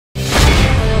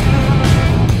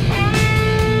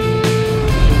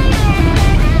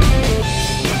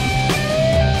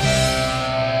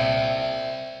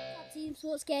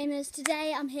Gamers.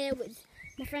 Today I'm here with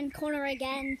my friend Connor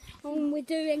again, and we're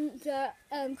doing the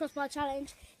crossbar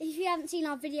challenge. If you haven't seen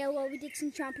our video where we did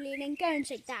some trampolining, go and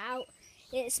check that out.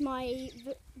 It's my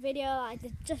video I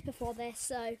did just before this,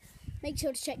 so make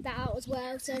sure to check that out as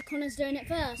well. So Connor's doing it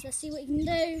first. Let's see what he can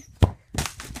do.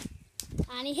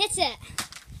 And he hit it.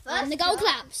 And the goal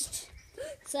collapsed.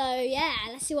 So yeah,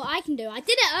 let's see what I can do. I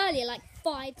did it earlier like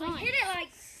 5 times. I hit it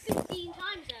like 15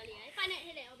 times earlier. If I don't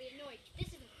hit it, I'll be annoyed. This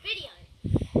is a video.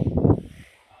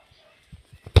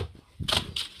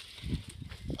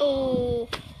 Oh.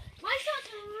 My shots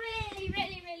are really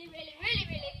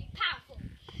powerful.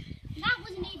 And that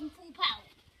wasn't even full pelt.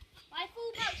 My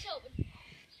full pelt shot would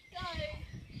go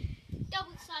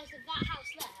double the size of that house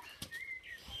there.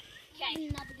 Okay.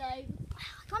 Another go. I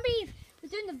can't believe we're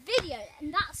doing the video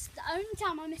and that's the only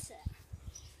time I miss it.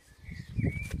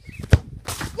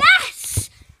 Yes!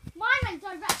 Mine went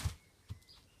direct.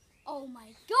 Oh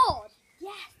my god.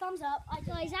 Yes, thumbs up.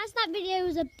 Guys, as that video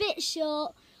was a bit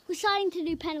short, we're starting to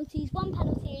do penalties. 1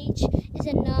 penalty each is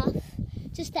enough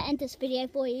just to end this video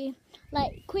for you.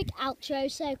 Like, quick outro.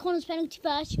 So, Connor's penalty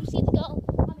first. You'll see the goal.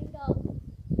 Coming goal.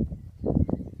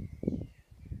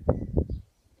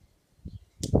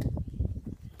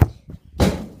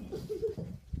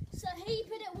 So, he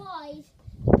put it wide.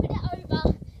 He put it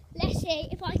over. Let's see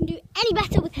if I can do any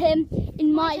better with him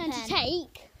in my turn to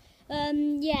take.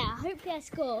 Yeah, hopefully I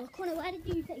score. Connor, where did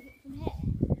you take it from here?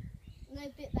 No,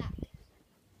 bit back.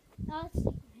 I'll take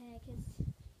it from here because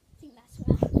I think that's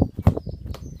where.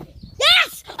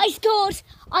 Yes!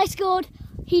 I scored!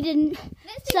 He didn't.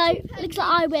 So, looks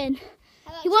like I win.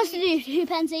 He wants to do 2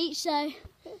 pens each, so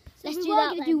let's do that. We're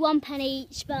going to do 1 pen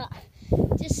each, but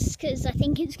just because I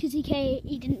think it's because he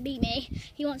didn't beat me,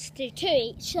 he wants to do 2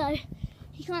 each, so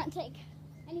he can't take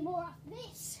any more after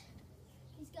this.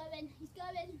 He's going.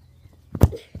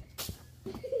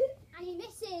 And he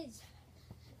misses.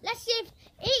 Let's see if,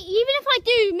 even if I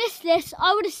do miss this,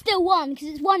 I would have still won because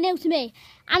it's 1-0 to me.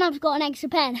 And I've got an extra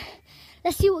pen.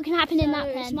 Let's see what can happen in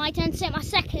that pen. It's my turn to set my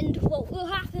second. What will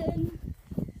happen?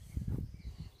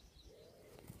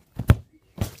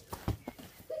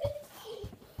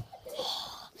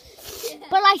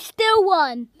 But I still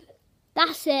won.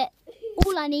 That's it.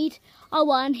 All I need. I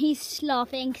won. He's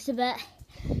laughing because of it.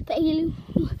 But he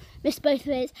missed both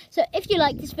of his. So if you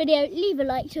like this video, leave a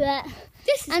like to it.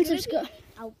 And subscribe.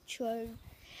 Outro.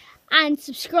 And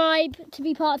subscribe to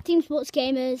be part of Team Sports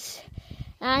Gamers.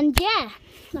 And yeah,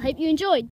 I hope you enjoyed.